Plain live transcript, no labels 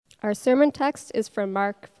Our sermon text is from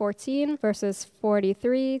Mark 14, verses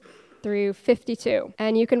 43 through 52.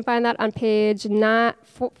 And you can find that on page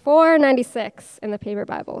 496 in the paper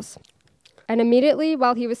Bibles. And immediately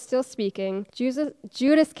while he was still speaking,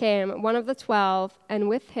 Judas came, one of the 12, and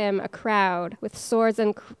with him a crowd with swords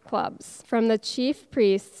and clubs, from the chief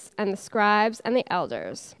priests and the scribes and the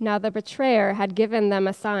elders. Now the betrayer had given them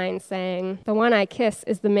a sign, saying, "The one I kiss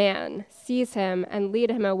is the man. Seize him and lead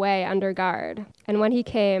him away under guard." And when he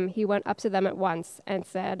came, he went up to them at once and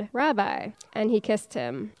said, "Rabbi," and he kissed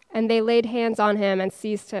him. And they laid hands on him and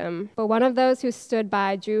seized him. But one of those who stood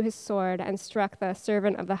by drew his sword and struck the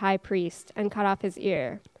servant of the high priest and cut off his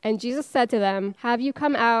ear. And Jesus said to them, Have you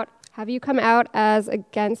come out as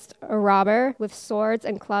against a robber with swords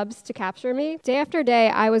and clubs to capture me? Day after day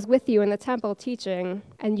I was with you in the temple teaching,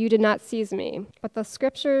 and you did not seize me. But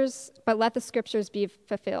let the scriptures be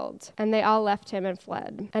fulfilled. And they all left him and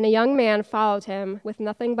fled. And a young man followed him with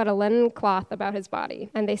nothing but a linen cloth about his body.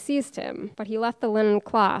 And they seized him, but he left the linen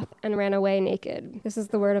cloth and ran away naked. This is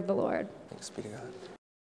the word of the Lord. Thanks be to God.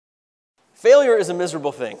 Failure is a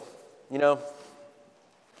miserable thing. You know,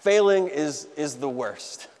 failing is the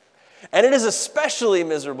worst. And it is especially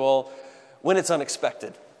miserable when it's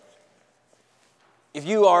unexpected. If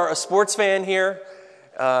you are a sports fan here,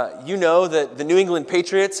 you know that the New England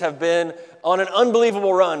Patriots have been on an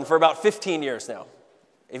unbelievable run for about 15 years now.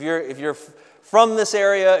 If you're from this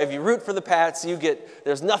area, if you root for the Pats,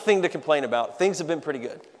 there's nothing to complain about. Things have been pretty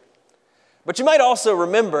good. But you might also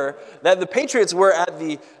remember that the Patriots were at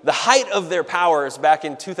the height of their powers back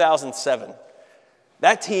in 2007.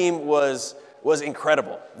 That team was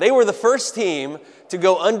incredible. They were the first team to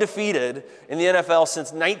go undefeated in the NFL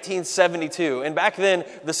since 1972. And back then,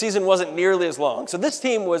 the season wasn't nearly as long. So this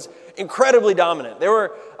team was incredibly dominant. There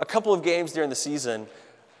were a couple of games during the season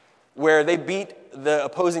where they beat the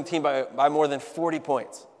opposing team by more than 40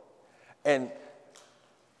 points. And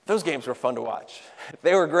those games were fun to watch.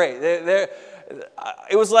 They were great.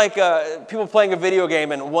 It was like people playing a video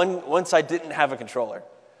game and one side didn't have a controller.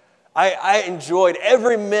 I enjoyed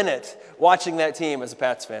every minute watching that team as a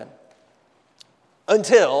Pats fan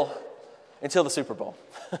until the Super Bowl.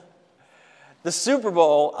 The Super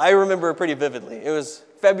Bowl, I remember pretty vividly. It was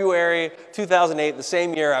February 2008, the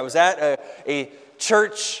same year. I was at a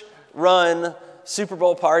church-run Super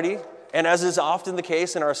Bowl party, and as is often the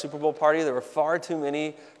case in our Super Bowl party, there were far too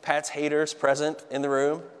many Pats haters present in the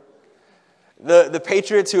room. The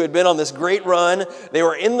Patriots, who had been on this great run, they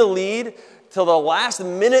were in the lead till the last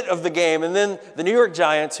minute of the game. And then the New York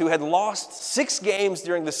Giants, who had lost 6 games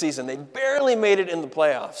during the season, they barely made it in the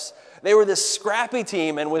playoffs. They were this scrappy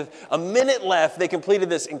team, and with a minute left, they completed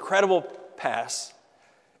this incredible pass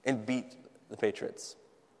and beat the Patriots.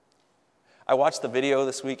 I watched the video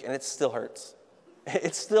this week, and it still hurts.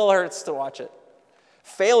 It still hurts to watch it.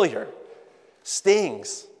 Failure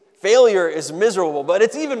stings. Failure is miserable, but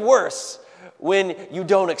it's even worse when you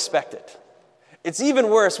don't expect it. It's even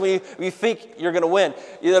worse when you think you're going to win.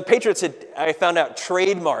 The Patriots had, I found out,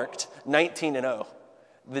 trademarked 19-0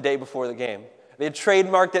 the day before the game. They had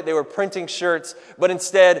trademarked it. They were printing shirts. But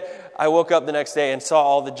instead, I woke up the next day and saw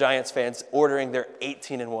all the Giants fans ordering their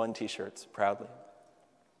 18-1 t-shirts proudly.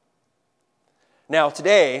 Now,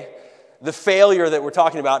 today, the failure that we're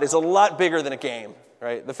talking about is a lot bigger than a game,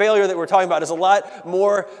 right? The failure that we're talking about is a lot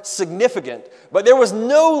more significant. But there was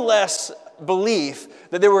no less belief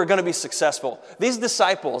that they were going to be successful. These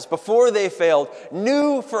disciples, before they failed,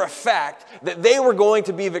 knew for a fact that they were going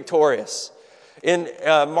to be victorious. In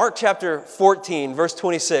Mark chapter 14, verse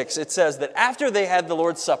 26, it says that after they had the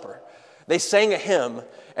Lord's Supper, they sang a hymn,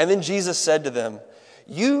 and then Jesus said to them,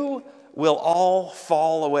 "You will all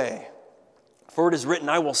fall away. For it is written,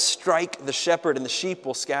 I will strike the shepherd, and the sheep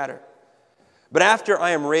will scatter. But after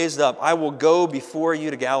I am raised up, I will go before you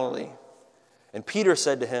to Galilee." And Peter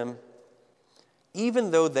said to him,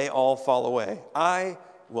 "Even though they all fall away, I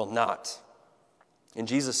will not." And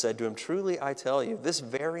Jesus said to him, "Truly I tell you, this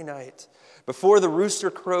very night, before the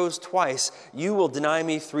rooster crows twice, you will deny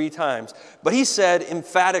me 3 times. But he said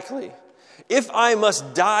emphatically, "If I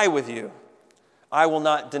must die with you, I will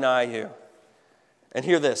not deny you." And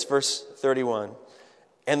hear this, verse 31.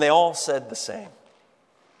 And they all said the same.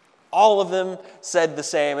 All of them said the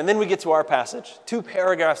same. And then we get to our passage, 2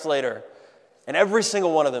 paragraphs later, and every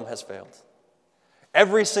single one of them has failed.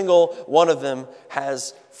 Every single one of them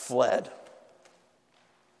has fled.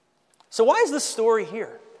 So why is this story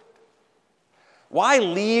here? Why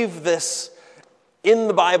leave this in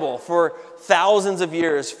the Bible for thousands of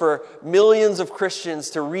years, for millions of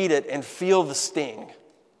Christians to read it and feel the sting?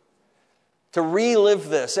 To relive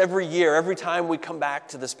this every year, every time we come back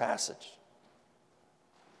to this passage?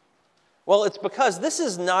 Well, it's because this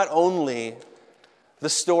is not only the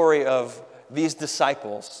story of these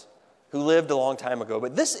disciples who lived a long time ago,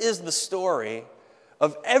 but this is the story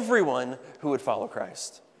of everyone who would follow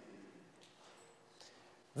Christ.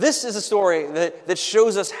 This is a story that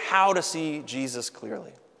shows us how to see Jesus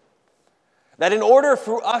clearly. That in order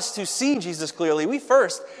for us to see Jesus clearly, we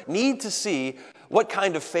first need to see what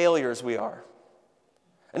kind of failures we are.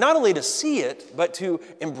 And not only to see it, but to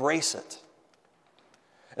embrace it.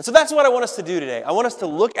 And so that's what I want us to do today. I want us to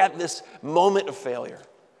look at this moment of failure.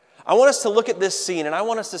 I want us to look at this scene, and I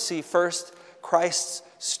want us to see first Christ's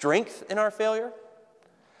strength in our failure,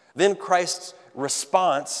 then Christ's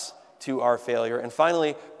response to our failure, and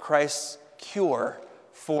finally, Christ's cure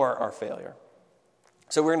for our failure.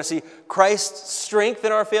 So we're going to see Christ's strength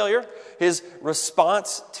in our failure, his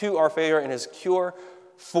response to our failure, and his cure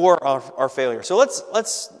for our failure. So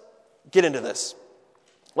let's get into this.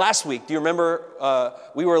 Last week, do you remember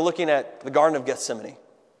we were looking at the Garden of Gethsemane?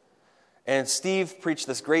 And Steve preached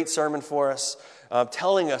this great sermon for us,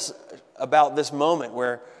 telling us about this moment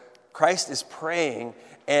where Christ is praying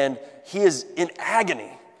and he is in agony.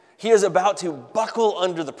 He is about to buckle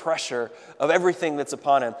under the pressure of everything that's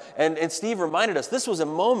upon him. And Steve reminded us this was a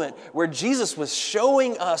moment where Jesus was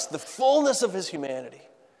showing us the fullness of his humanity.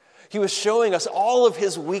 He was showing us all of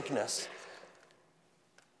his weakness.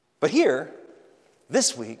 But here,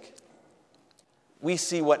 this week, we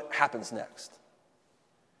see what happens next.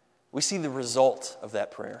 We see the result of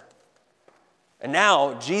that prayer. And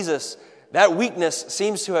now, Jesus, that weakness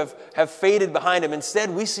seems to have faded behind him. Instead,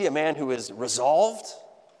 we see a man who is resolved,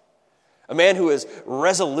 a man who is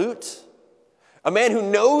resolute, a man who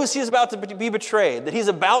knows he is about to be betrayed, that he's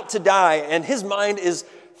about to die, and his mind is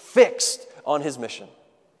fixed on his mission.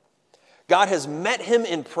 God has met him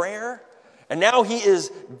in prayer, and now he is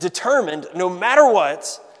determined, no matter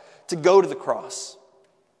what, to go to the cross.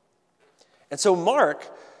 And so Mark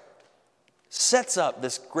sets up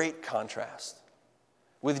this great contrast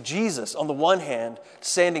with Jesus, on the one hand,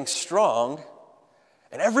 standing strong,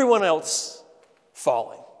 and everyone else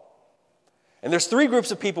falling. And there's three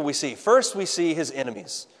groups of people we see. First, we see his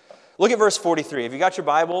enemies. Look at verse 43. If you got your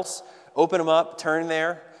Bibles, open them up, turn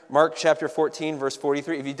there. Mark chapter 14, verse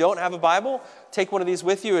 43. If you don't have a Bible, take one of these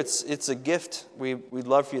with you. It's a gift. We'd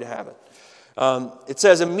love for you to have it. It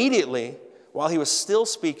says, immediately, while he was still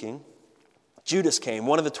speaking, Judas came,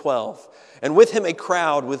 one of the 12, and with him a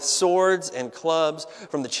crowd with swords and clubs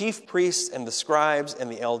from the chief priests and the scribes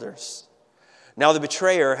and the elders. Now the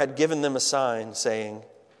betrayer had given them a sign, saying,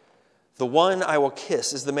 "The one I will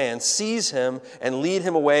kiss is the man. Seize him and lead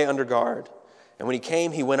him away under guard." And when he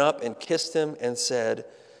came, he went up and kissed him and said,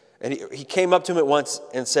 and he came up to him at once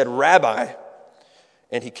and said, "Rabbi,"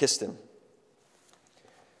 and he kissed him.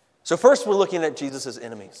 So first we're looking at Jesus'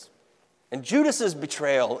 enemies. And Judas'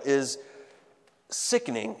 betrayal is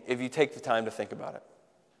sickening if you take the time to think about it.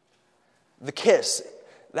 The kiss,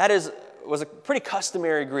 was a pretty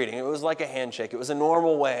customary greeting. It was like a handshake. It was a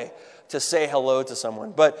normal way to say hello to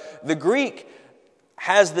someone. But the Greek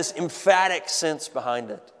has this emphatic sense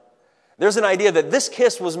behind it. There's an idea that this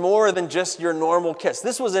kiss was more than just your normal kiss.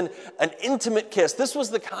 This was an intimate kiss. This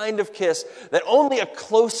was the kind of kiss that only a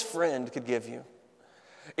close friend could give you.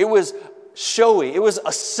 It was showy. It was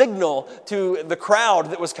a signal to the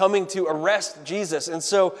crowd that was coming to arrest Jesus. And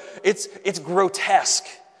so it's grotesque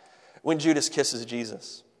when Judas kisses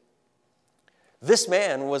Jesus. This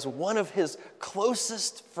man was one of his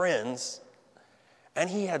closest friends,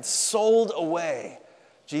 and he had sold away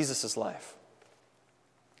Jesus' life.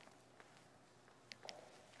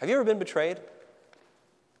 Have you ever been betrayed?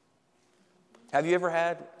 Have you ever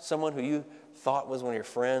had someone who you thought was one of your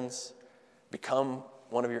friends become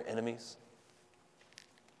one of your enemies?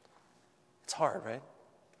 It's hard, right?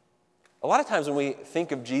 A lot of times when we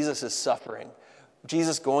think of Jesus' suffering,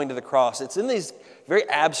 Jesus going to the cross, it's in these very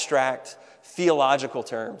abstract theological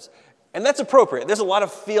terms. And that's appropriate. There's a lot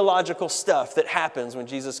of theological stuff that happens when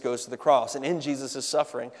Jesus goes to the cross and in Jesus'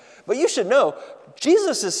 suffering. But you should know,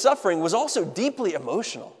 Jesus' suffering was also deeply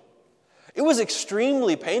emotional. It was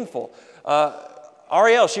extremely painful.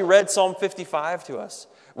 Ariel, she read Psalm 55 to us.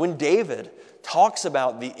 When David talks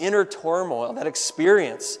about the inner turmoil, that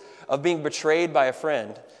experience of being betrayed by a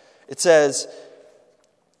friend, it says,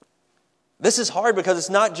 "This is hard because it's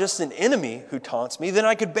not just an enemy who taunts me, then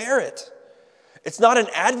I could bear it. It's not an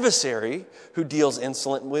adversary who deals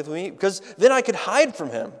insolent with me, because then I could hide from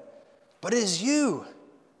him. But it is you,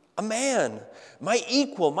 a man, my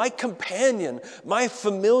equal, my companion, my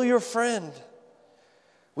familiar friend.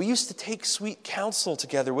 We used to take sweet counsel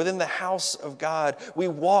together within the house of God. We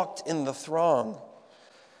walked in the throng.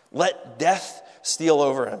 Let death steal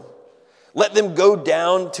over him. Let them go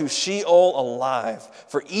down to Sheol alive,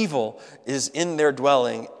 for evil is in their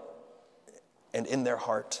dwelling and in their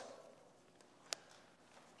heart.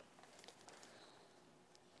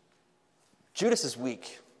 Judas is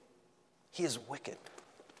weak. He is wicked.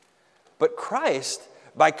 But Christ,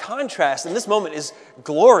 by contrast, in this moment is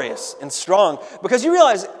glorious and strong. Because you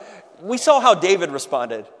realize, we saw how David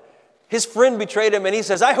responded. His friend betrayed him and he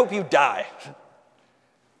says, I hope you die.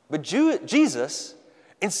 But Jesus,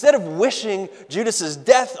 instead of wishing Judas's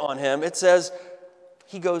death on him, it says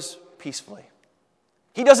he goes peacefully.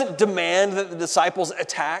 He doesn't demand that the disciples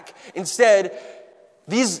attack. Instead,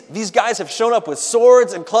 these guys have shown up with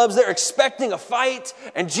swords and clubs. They're expecting a fight.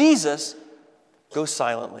 And Jesus goes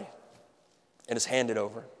silently and is handed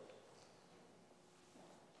over.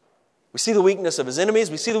 We see the weakness of his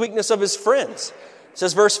enemies. We see the weakness of his friends. It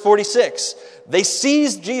says verse 46, they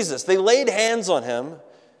seized Jesus. They laid hands on him.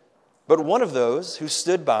 But one of those who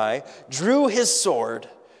stood by drew his sword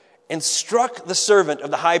and struck the servant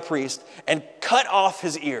of the high priest and cut off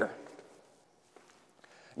his ear.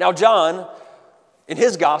 Now John, in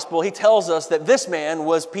his gospel, he tells us that this man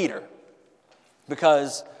was Peter.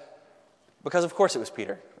 Because of course it was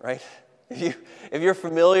Peter, right? If you're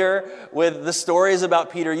familiar with the stories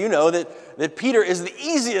about Peter, you know that Peter is the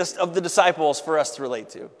easiest of the disciples for us to relate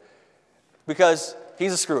to. Because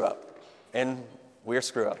he's a screw-up. And we're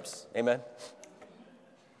screw-ups. Amen?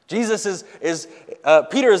 Jesus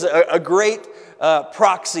Peter is a great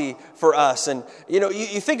proxy for us. And,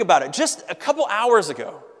 you think about it. Just a couple hours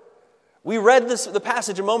ago, we read the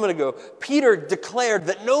passage a moment ago. Peter declared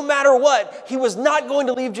that no matter what, he was not going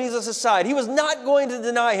to leave Jesus' side. He was not going to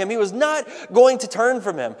deny him. He was not going to turn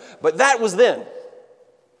from him. But that was then.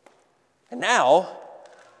 And now,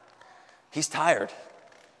 he's tired.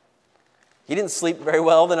 He didn't sleep very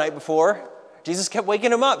well the night before. Jesus kept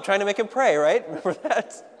waking him up, trying to make him pray, right? Remember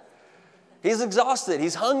that? He's exhausted.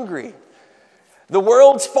 He's hungry. The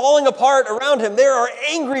world's falling apart around him. There are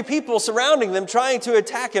angry people surrounding them, trying to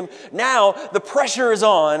attack him. Now, the pressure is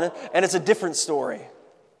on, and it's a different story.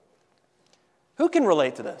 Who can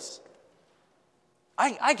relate to this?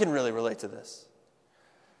 I can really relate to this.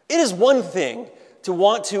 It is one thing to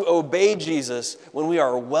want to obey Jesus when we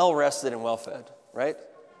are well-rested and well-fed, right?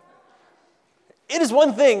 It is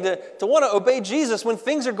one thing to want to obey Jesus when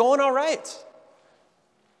things are going all right.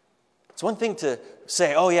 It's one thing to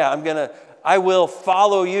say, oh yeah, I will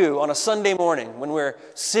follow you on a Sunday morning when we're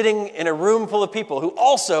sitting in a room full of people who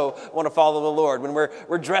also want to follow the Lord, when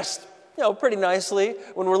we're dressed pretty nicely,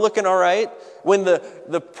 when we're looking all right, when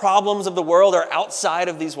the problems of the world are outside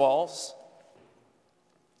of these walls.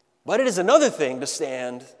 But it is another thing to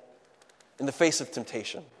stand in the face of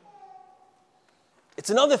temptation. It's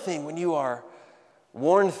another thing when you are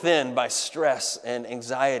worn thin by stress and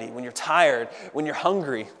anxiety, when you're tired, when you're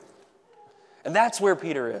hungry. And that's where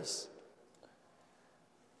Peter is.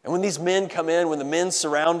 And when these men come in, when the men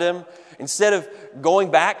surround him, instead of going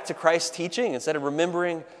back to Christ's teaching, instead of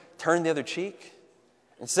remembering, turn the other cheek,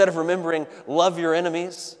 instead of remembering, love your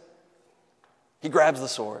enemies, he grabs the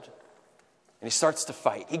sword and he starts to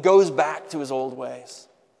fight. He goes back to his old ways.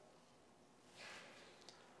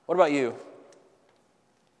 What about you?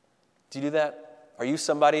 Do you do that? Are you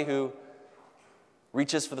somebody who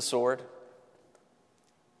reaches for the sword?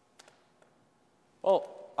 Well,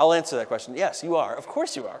 I'll answer that question. Yes, you are. Of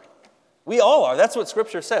course you are. We all are. That's what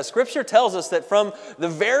Scripture says. Scripture tells us that from the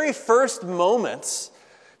very first moments,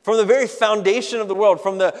 from the very foundation of the world,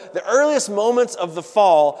 from the earliest moments of the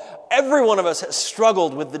fall, every one of us has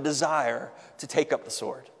struggled with the desire to take up the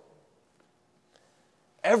sword.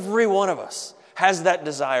 Every one of us has that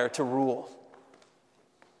desire to rule,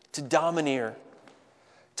 to domineer,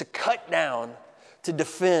 to cut down, to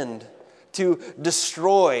defend, to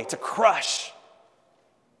destroy, to crush.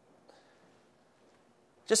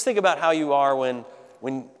 Just think about how you are when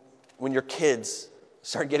your kids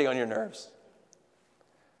start getting on your nerves.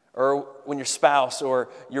 Or when your spouse or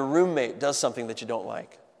your roommate does something that you don't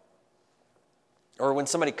like. Or when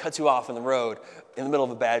somebody cuts you off in the road in the middle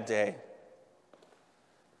of a bad day.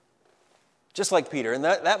 Just like Peter, in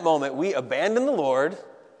that moment, we abandon the Lord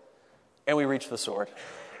and we reach for the sword.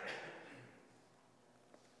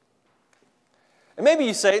 And maybe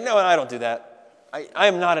you say, no, I don't do that. I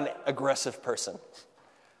am not an aggressive person.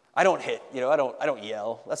 I don't hit, I don't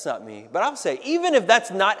yell. That's not me. But I'll say, even if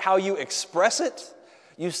that's not how you express it,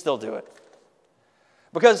 you still do it.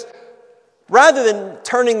 Because rather than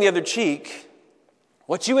turning the other cheek,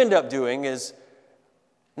 what you end up doing is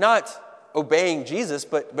not obeying Jesus,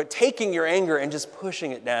 but taking your anger and just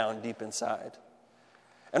pushing it down deep inside.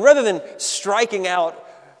 And rather than striking out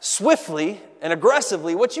swiftly and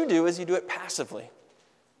aggressively, what you do is you do it passively.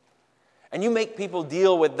 And you make people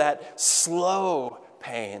deal with that slow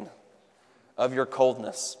pain of your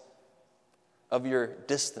coldness, of your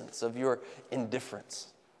distance, of your indifference.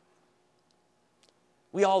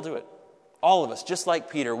 We all do it. All of us, just like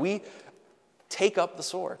Peter, we take up the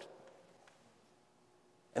sword.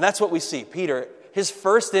 And that's what we see. Peter, his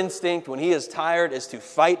first instinct when he is tired is to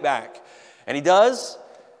fight back. And he does,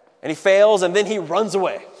 and he fails, and then he runs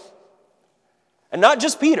away. And not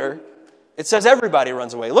just Peter, it says everybody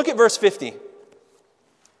runs away. Look at verse 50.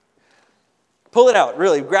 Pull it out,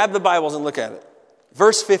 really. Grab the Bibles and look at it.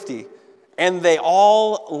 Verse 50. And they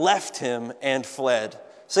all left him and fled.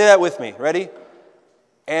 Say that with me. Ready?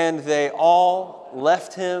 And they all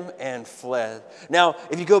left him and fled. Now,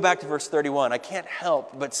 if you go back to verse 31, I can't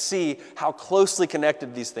help but see how closely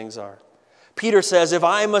connected these things are. Peter says, if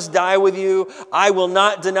I must die with you, I will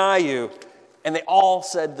not deny you. And they all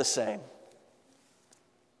said the same.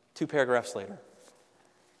 2 paragraphs later.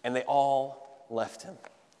 And they all left him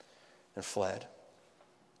and fled.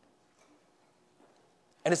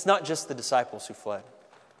 And it's not just the disciples who fled.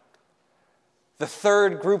 The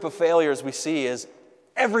third group of failures we see is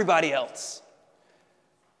everybody else.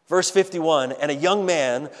 Verse 51, and a young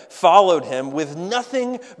man followed him with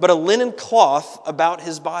nothing but a linen cloth about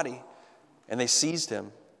his body. And they seized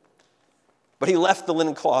him. But he left the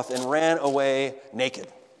linen cloth and ran away naked.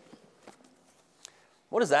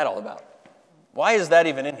 What is that all about? Why is that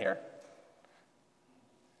even in here?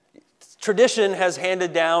 Tradition has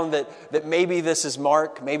handed down that maybe this is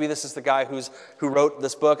Mark, maybe this is the guy who wrote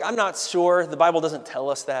this book. I'm not sure. The Bible doesn't tell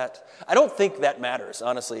us that. I don't think that matters,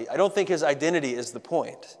 honestly. I don't think his identity is the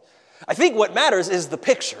point. I think what matters is the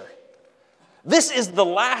picture. This is the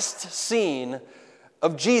last scene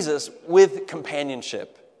of Jesus with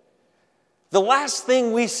companionship. The last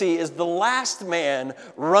thing we see is the last man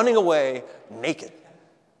running away naked.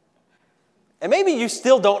 And maybe you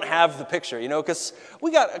still don't have the picture, because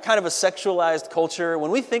we got a kind of a sexualized culture.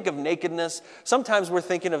 When we think of nakedness, sometimes we're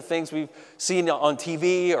thinking of things we've seen on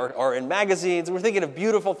TV or in magazines. We're thinking of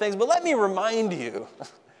beautiful things. But let me remind you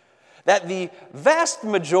that the vast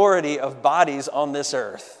majority of bodies on this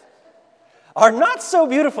earth are not so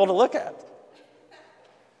beautiful to look at.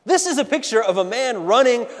 This is a picture of a man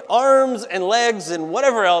running, arms and legs and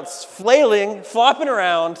whatever else, flailing, flopping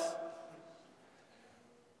around.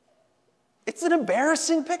 It's an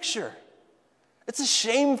embarrassing picture. It's a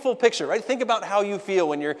shameful picture, right? Think about how you feel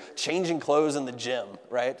when you're changing clothes in the gym,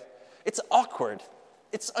 right? It's awkward.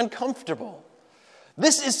 It's uncomfortable.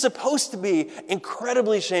 This is supposed to be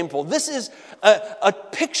incredibly shameful. This is a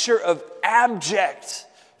picture of abject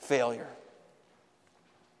failure.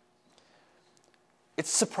 It's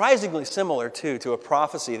surprisingly similar, too, to a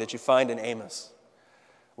prophecy that you find in Amos,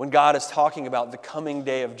 when God is talking about the coming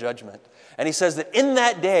day of judgment. And he says that in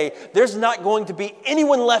that day, there's not going to be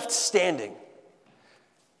anyone left standing.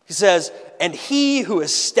 He says, and he who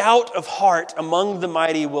is stout of heart among the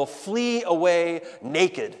mighty will flee away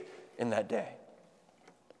naked in that day.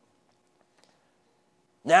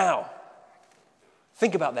 Now,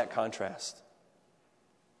 think about that contrast.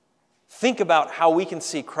 Think about how we can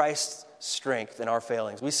see Christ's strength in our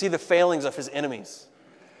failings. We see the failings of his enemies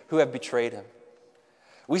who have betrayed him.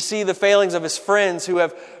 We see the failings of his friends who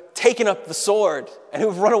have taken up the sword and who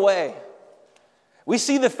have run away. We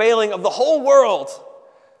see the failing of the whole world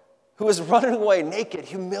who is running away naked,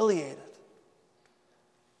 humiliated.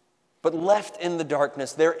 But left in the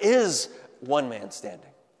darkness, there is one man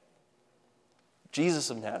standing. Jesus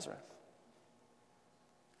of Nazareth.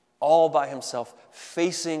 All by himself,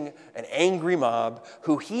 facing an angry mob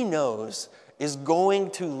who he knows is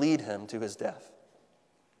going to lead him to his death.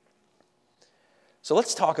 So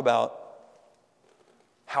let's talk about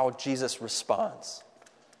how Jesus responds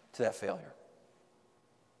to that failure.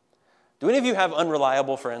 Do any of you have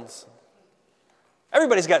unreliable friends?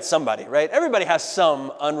 Everybody's got somebody, right? Everybody has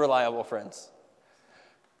some unreliable friends.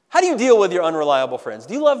 How do you deal with your unreliable friends?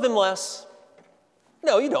 Do you love them less?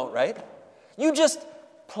 No, you don't, right? You just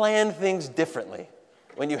plan things differently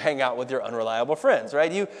when you hang out with your unreliable friends,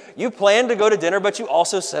 right? You plan to go to dinner, but you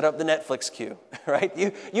also set up the Netflix queue,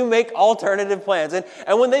 right? You make alternative plans.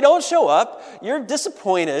 And when they don't show up, you're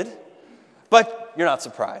disappointed, but you're not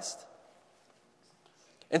surprised.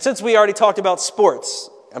 And since we already talked about sports,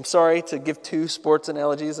 I'm sorry to give 2 sports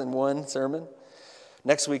analogies in one sermon.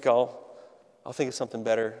 Next week I'll think of something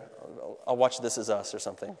better. I'll watch This Is Us or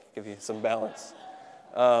something, give you some balance.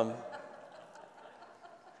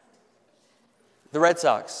 The Red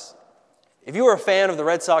Sox. If you were a fan of the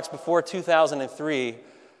Red Sox before 2003,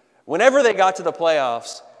 whenever they got to the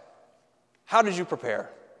playoffs, how did you prepare?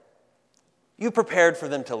 You prepared for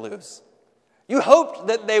them to lose. You hoped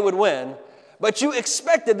that they would win, But you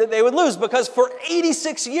expected that they would lose because for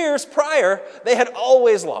 86 years prior, they had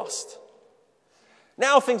always lost.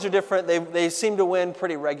 Now things are different. They seem to win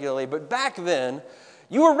pretty regularly. But back then,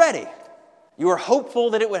 you were ready. You were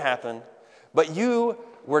hopeful that it would happen. But you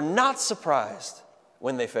were not surprised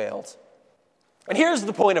when they failed. And here's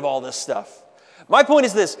the point of all this stuff. My point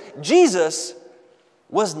is this: Jesus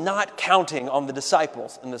was not counting on the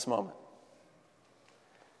disciples in this moment.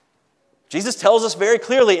 Jesus tells us very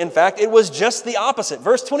clearly, in fact, it was just the opposite.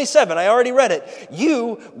 Verse 27, I already read it.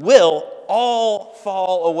 You will all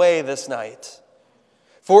fall away this night.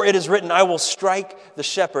 For it is written, I will strike the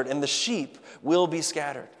shepherd, and the sheep will be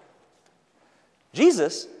scattered.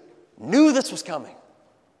 Jesus knew this was coming.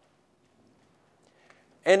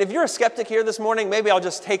 And if you're a skeptic here this morning, maybe I'll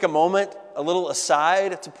just take a moment, a little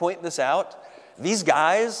aside, to point this out. These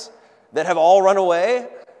guys that have all run away,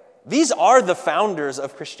 these are the founders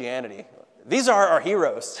of Christianity. These are our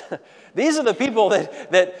heroes. These are the people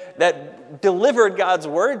that delivered God's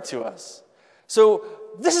word to us. So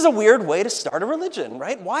this is a weird way to start a religion,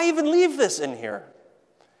 right? Why even leave this in here?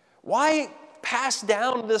 Why pass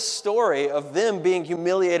down this story of them being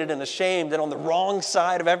humiliated and ashamed and on the wrong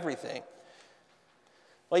side of everything?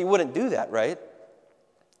 Well, you wouldn't do that, right?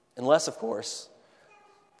 Unless, of course,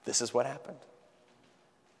 this is what happened.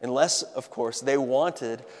 Unless, of course, they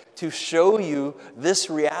wanted to show you this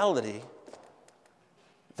reality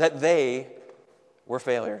that they were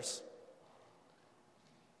failures.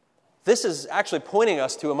 This is actually pointing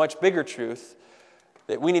us to a much bigger truth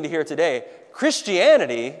that we need to hear today.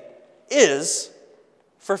 Christianity is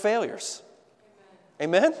for failures.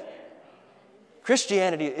 Amen?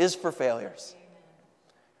 Christianity is for failures.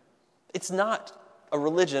 It's not a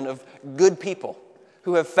religion of good people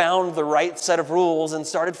who have found the right set of rules and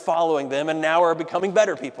started following them and now are becoming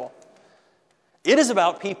better people. It is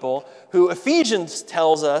about people who Ephesians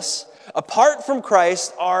tells us, apart from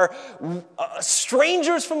Christ, are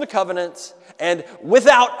strangers from the covenant and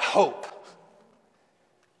without hope.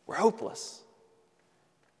 We're hopeless.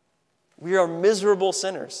 We are miserable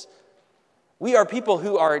sinners. We are people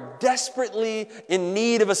who are desperately in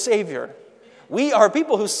need of a Savior. We are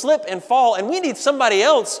people who slip and fall, and we need somebody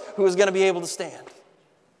else who is going to be able to stand.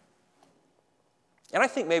 And I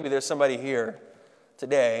think maybe there's somebody here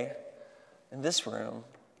today in this room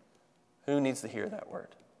who needs to hear that word.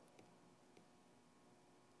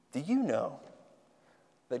 Do you know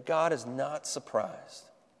that God is not surprised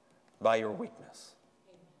by your weakness?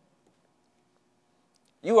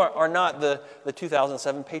 You are not the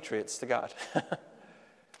 2007 Patriots to God.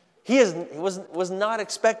 He was not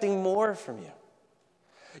expecting more from you.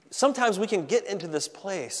 Sometimes we can get into this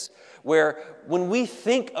place where when we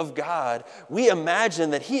think of God, we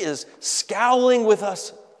imagine that He is scowling at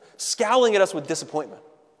us with disappointment.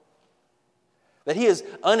 That He is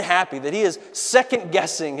unhappy, that He is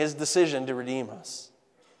second-guessing His decision to redeem us.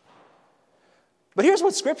 But here's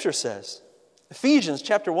what Scripture says. Ephesians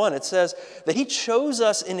chapter 1, it says that He chose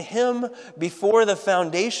us in Him before the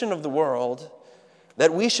foundation of the world,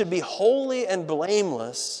 that we should be holy and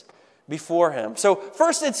blameless before Him. So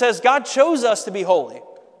first it says God chose us to be holy.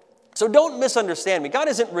 So don't misunderstand me. God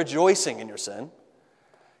isn't rejoicing in your sin.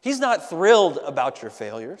 He's not thrilled about your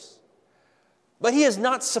failures. But He is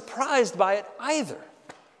not surprised by it either.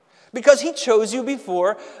 Because He chose you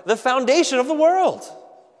before the foundation of the world.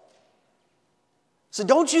 So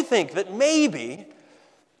don't you think that maybe,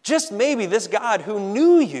 just maybe, this God who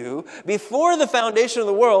knew you before the foundation of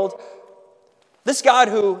the world, this God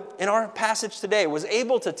who, in our passage today, was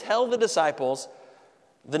able to tell the disciples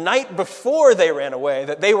the night before they ran away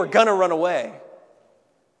that they were going to run away.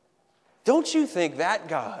 Don't you think that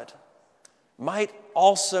God might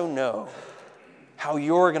also know how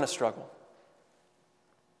you're going to struggle?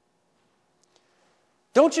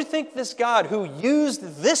 Don't you think this God who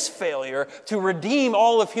used this failure to redeem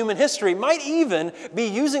all of human history might even be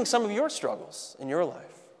using some of your struggles in your life?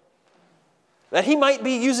 That He might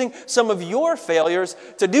be using some of your failures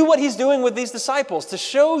to do what He's doing with these disciples, to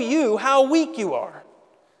show you how weak you are.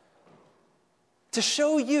 To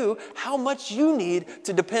show you how much you need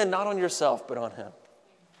to depend not on yourself, but on Him.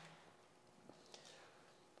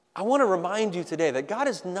 I want to remind you today that God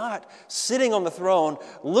is not sitting on the throne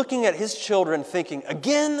looking at His children thinking,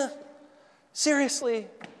 again? Seriously?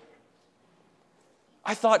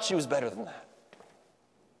 I thought she was better than that.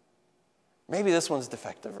 Maybe this one's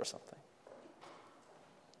defective or something.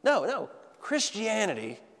 No.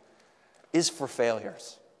 Christianity is for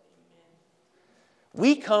failures.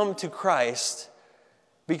 We come to Christ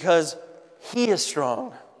because He is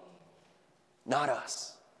strong, not us.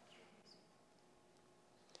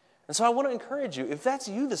 And so I want to encourage you, if that's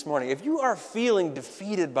you this morning, if you are feeling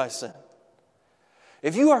defeated by sin,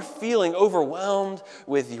 If you are feeling overwhelmed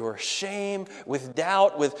with your shame, with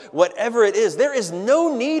doubt, with whatever it is, there is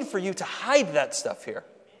no need for you to hide that stuff here.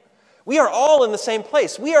 We are all in the same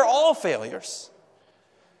place. We are all failures.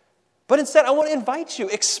 But instead, I want to invite you,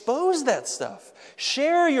 expose that stuff.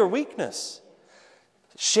 Share your weakness.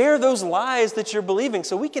 Share those lies that you're believing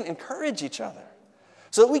so we can encourage each other.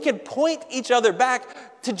 So that we can point each other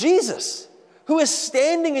back to Jesus, who is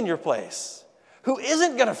standing in your place, who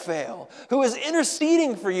isn't going to fail, who is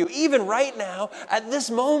interceding for you even right now at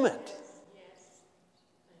this moment.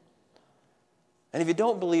 And if you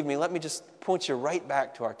don't believe me, let me just point you right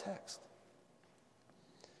back to our text.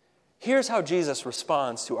 Here's how Jesus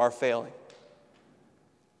responds to our failing.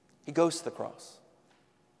 He goes to the cross.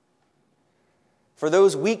 For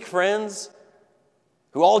those weak friends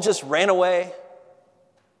who all just ran away,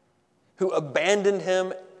 who abandoned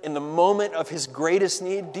him in the moment of his greatest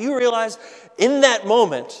need, do you realize in that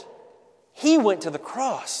moment, he went to the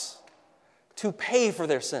cross to pay for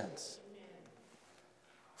their sins?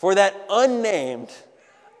 For that unnamed,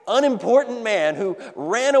 unimportant man who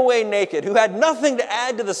ran away naked, who had nothing to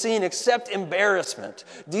add to the scene except embarrassment,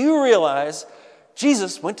 do you realize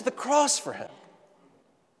Jesus went to the cross for him?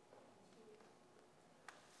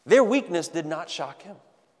 Their weakness did not shock him.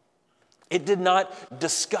 It did not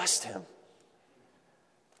disgust him.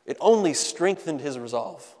 It only strengthened his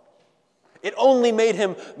resolve. It only made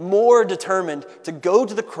him more determined to go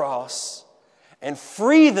to the cross and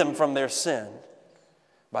free them from their sin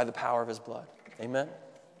by the power of his blood. Amen?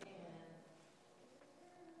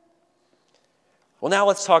 Well, now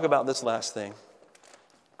let's talk about this last thing.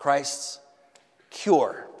 Christ's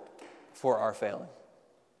cure for our failing.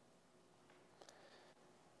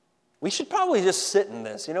 We should probably just sit in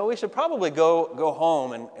this. We should probably go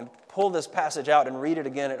home and pull this passage out and read it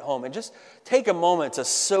again at home and just take a moment to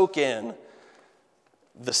soak in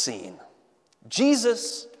the scene.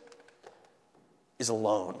 Jesus is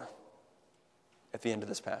alone at the end of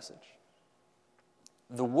this passage.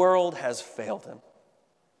 The world has failed him.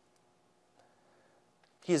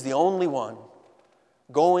 He is the only one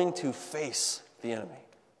going to face the enemy.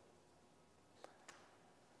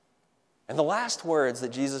 And the last words that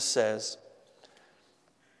Jesus says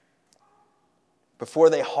before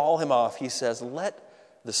they haul him off, he says, "Let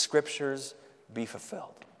the scriptures be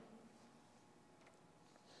fulfilled."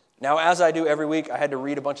 Now, as I do every week, I had to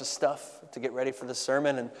read a bunch of stuff to get ready for this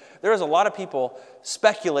sermon, and there was a lot of people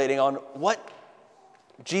speculating on what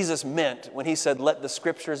Jesus meant when he said, "Let the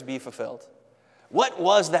scriptures be fulfilled." What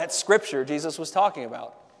was that scripture Jesus was talking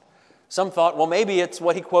about? Some thought, well, maybe it's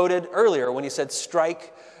what he quoted earlier when he said,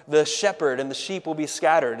 "Strike the shepherd and the sheep will be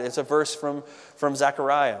scattered." It's a verse from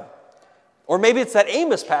Zechariah. Or maybe it's that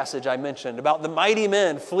Amos passage I mentioned about the mighty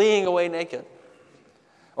men fleeing away naked.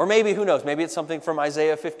 Or maybe, who knows, maybe it's something from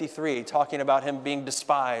Isaiah 53 talking about him being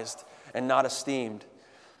despised and not esteemed.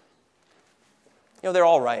 They're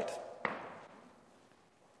all right.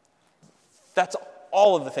 That's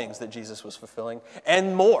all of the things that Jesus was fulfilling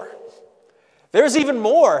and more. There's even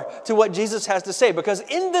more to what Jesus has to say, because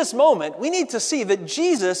in this moment, we need to see that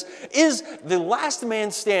Jesus is the last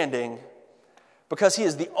man standing because he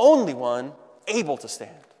is the only one able to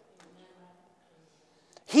stand.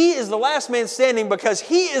 He is the last man standing because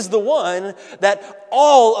he is the one that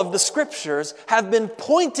all of the scriptures have been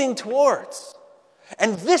pointing towards.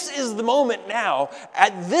 And this is the moment now,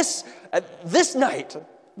 at this night,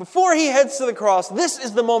 before he heads to the cross, this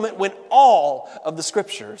is the moment when all of the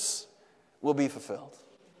scriptures will be fulfilled.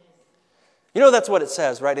 That's what it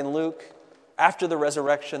says, right? In Luke, after the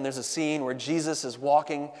resurrection, there's a scene where Jesus is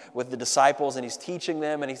walking with the disciples and he's teaching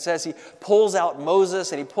them, and he says he pulls out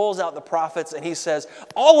Moses and he pulls out the prophets and he says,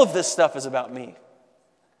 all of this stuff is about me.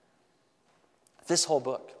 This whole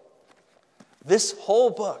book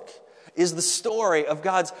is the story of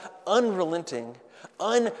God's unrelenting,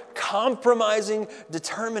 uncompromising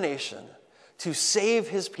determination to save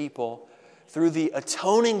his people through the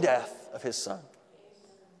atoning death of his Son.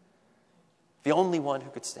 The only one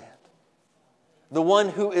who could stand. The one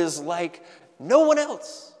who is like no one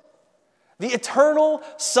else. The eternal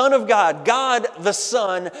Son of God, God the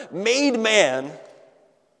Son, made man.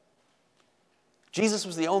 Jesus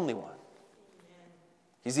was the only one.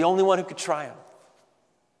 He's the only one who could triumph.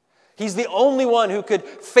 He's the only one who could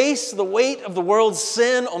face the weight of the world's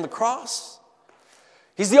sin on the cross.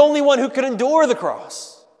 He's the only one who could endure the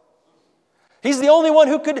cross. He's the only one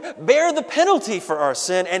who could bear the penalty for our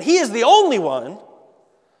sin, and he is the only one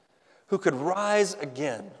who could rise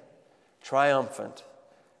again, triumphant,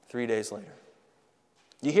 3 days later.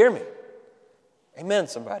 You hear me? Amen,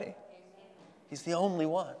 somebody. He's the only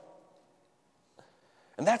one.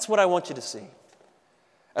 And that's what I want you to see.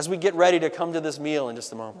 as we get ready to come to this meal in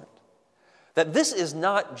just a moment, that this is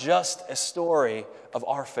not just a story of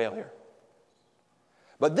our failure,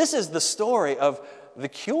 but this is the story of the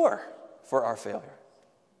cure for our failure.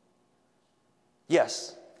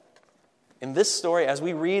 Yes, in this story, as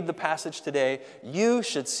we read the passage today, you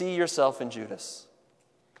should see yourself in Judas.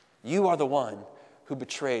 You are the one who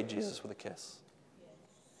betrayed Jesus with a kiss.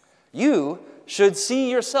 You should see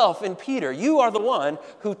yourself in Peter. You are the one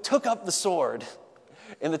who took up the sword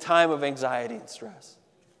in the time of anxiety and stress.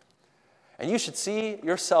 And you should see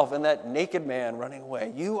yourself in that naked man running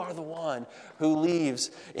away. You are the one who leaves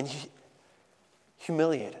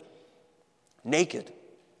humiliated, naked,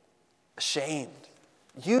 ashamed.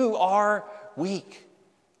 You are weak.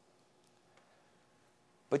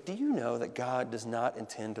 But do you know that God does not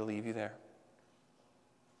intend to leave you there?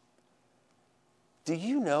 Do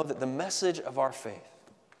you know that the message of our faith,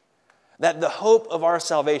 that the hope of our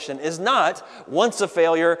salvation is not once a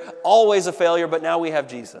failure, always a failure, but now we have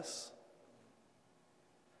Jesus?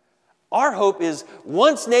 Our hope is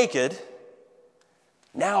once naked,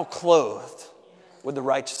 now clothed with the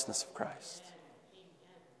righteousness of Christ.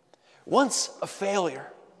 Once a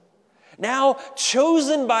failure, now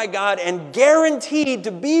chosen by God and guaranteed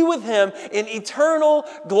to be with Him in eternal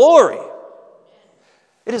glory.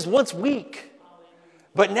 It is once weak,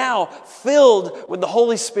 but now filled with the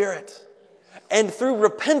Holy Spirit. And through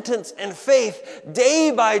repentance and faith,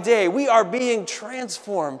 day by day, we are being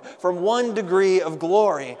transformed from one degree of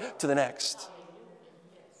glory to the next.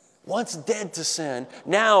 Once dead to sin,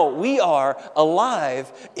 now we are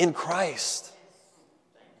alive in Christ.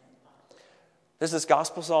 There's this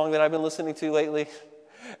gospel song that I've been listening to lately,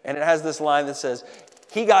 and it has this line that says,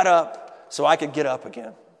 "He got up so I could get up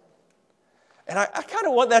again." And I kind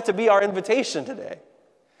of want that to be our invitation today.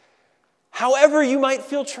 However you might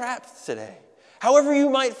feel trapped today, however you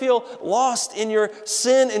might feel lost in your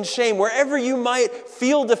sin and shame, wherever you might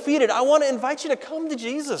feel defeated, I want to invite you to come to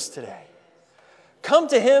Jesus today. Come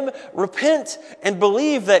to Him, repent, and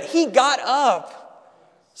believe that He got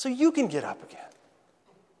up so you can get up again.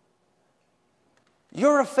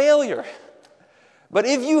 You're a failure. But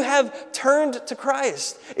if you have turned to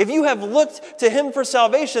Christ, if you have looked to Him for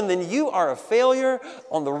salvation, then you are a failure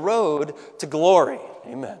on the road to glory.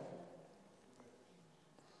 Amen.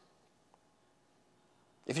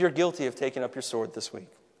 If you're guilty of taking up your sword this week,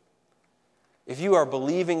 if you are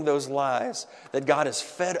believing those lies that God is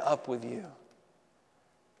fed up with you,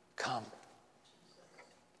 come.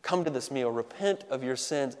 Come to this meal, repent of your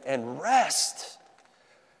sins, and rest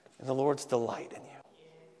in the Lord's delight in you.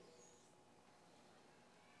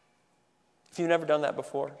 If you've never done that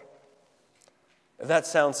before, if that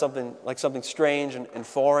sounds something strange and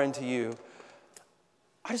foreign to you,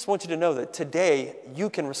 I just want you to know that today you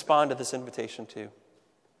can respond to this invitation too.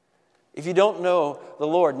 If you don't know the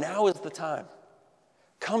Lord, now is the time.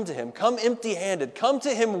 Come to Him. Come empty-handed. Come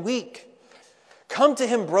to Him weak. Come to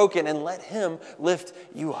Him broken, and let Him lift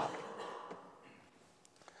you up.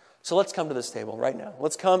 So let's come to this table right now.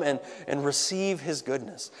 Let's come and receive His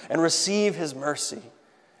goodness and receive His mercy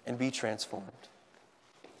and be transformed.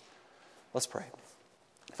 Let's pray.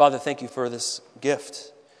 Father, thank You for this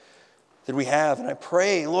gift that we have. And I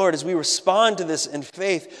pray, Lord, as we respond to this in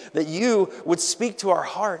faith, that You would speak to our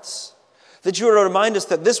hearts, that You would remind us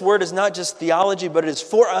that this word is not just theology, but it is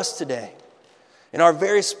for us today, in our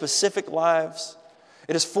very specific lives.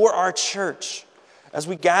 It is for our church. As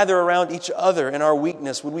we gather around each other in our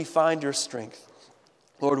weakness, would we find Your strength?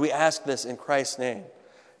 Lord, we ask this in Christ's name.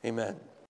 Amen.